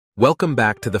Welcome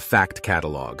back to the Fact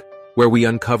Catalog, where we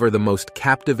uncover the most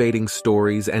captivating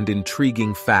stories and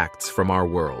intriguing facts from our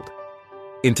world.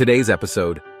 In today's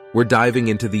episode, we're diving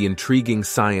into the intriguing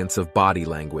science of body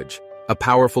language, a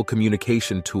powerful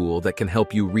communication tool that can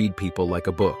help you read people like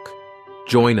a book.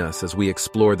 Join us as we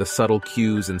explore the subtle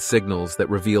cues and signals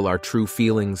that reveal our true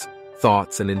feelings,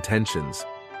 thoughts, and intentions,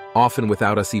 often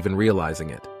without us even realizing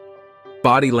it.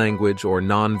 Body language, or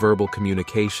nonverbal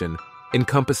communication,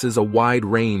 encompasses a wide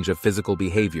range of physical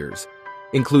behaviors,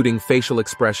 including facial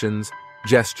expressions,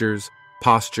 gestures,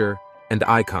 posture, and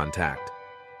eye contact.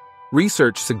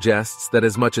 Research suggests that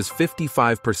as much as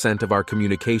 55% of our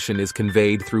communication is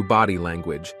conveyed through body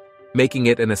language, making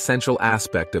it an essential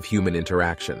aspect of human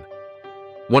interaction.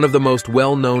 One of the most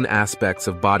well-known aspects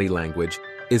of body language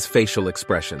is facial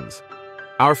expressions.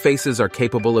 Our faces are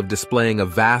capable of displaying a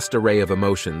vast array of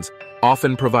emotions,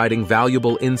 often providing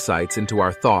valuable insights into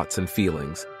our thoughts and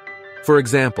feelings. For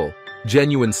example,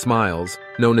 genuine smiles,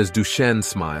 known as Duchenne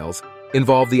smiles,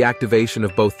 involve the activation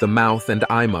of both the mouth and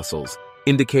eye muscles,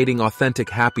 indicating authentic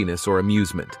happiness or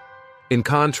amusement. In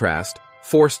contrast,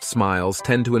 forced smiles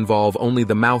tend to involve only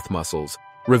the mouth muscles,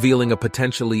 revealing a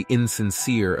potentially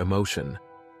insincere emotion.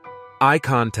 Eye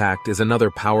contact is another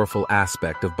powerful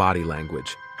aspect of body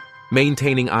language.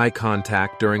 Maintaining eye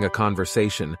contact during a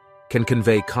conversation can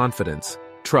convey confidence,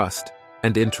 trust,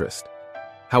 and interest.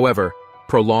 However,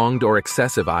 prolonged or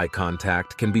excessive eye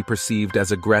contact can be perceived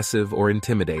as aggressive or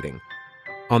intimidating.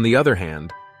 On the other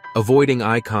hand, avoiding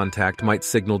eye contact might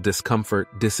signal discomfort,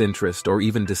 disinterest, or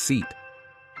even deceit.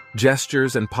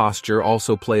 Gestures and posture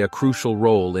also play a crucial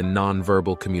role in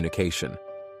nonverbal communication.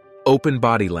 Open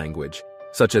body language,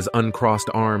 such as uncrossed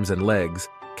arms and legs,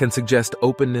 can suggest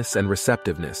openness and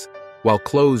receptiveness, while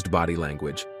closed body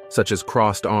language, such as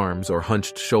crossed arms or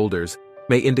hunched shoulders,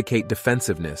 may indicate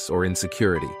defensiveness or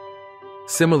insecurity.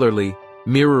 Similarly,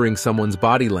 mirroring someone's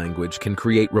body language can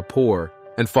create rapport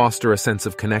and foster a sense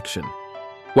of connection.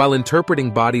 While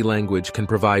interpreting body language can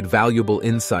provide valuable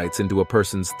insights into a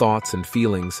person's thoughts and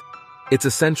feelings, it's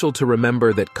essential to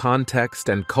remember that context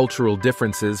and cultural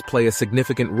differences play a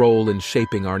significant role in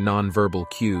shaping our nonverbal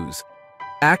cues.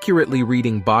 Accurately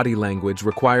reading body language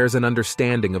requires an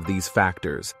understanding of these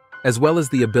factors, as well as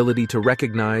the ability to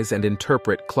recognize and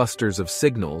interpret clusters of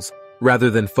signals rather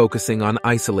than focusing on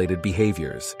isolated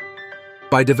behaviors.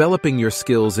 By developing your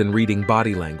skills in reading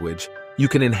body language, you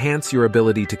can enhance your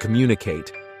ability to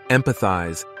communicate,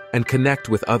 empathize, and connect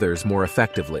with others more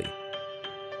effectively.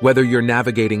 Whether you're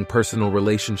navigating personal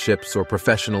relationships or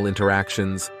professional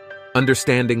interactions,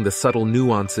 understanding the subtle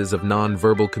nuances of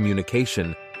nonverbal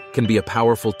communication can be a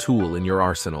powerful tool in your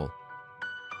arsenal.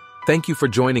 Thank you for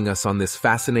joining us on this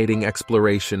fascinating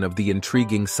exploration of the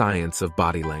intriguing science of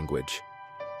body language.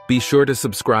 Be sure to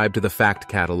subscribe to the Fact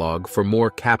Catalog for more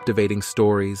captivating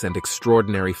stories and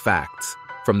extraordinary facts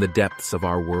from the depths of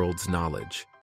our world's knowledge.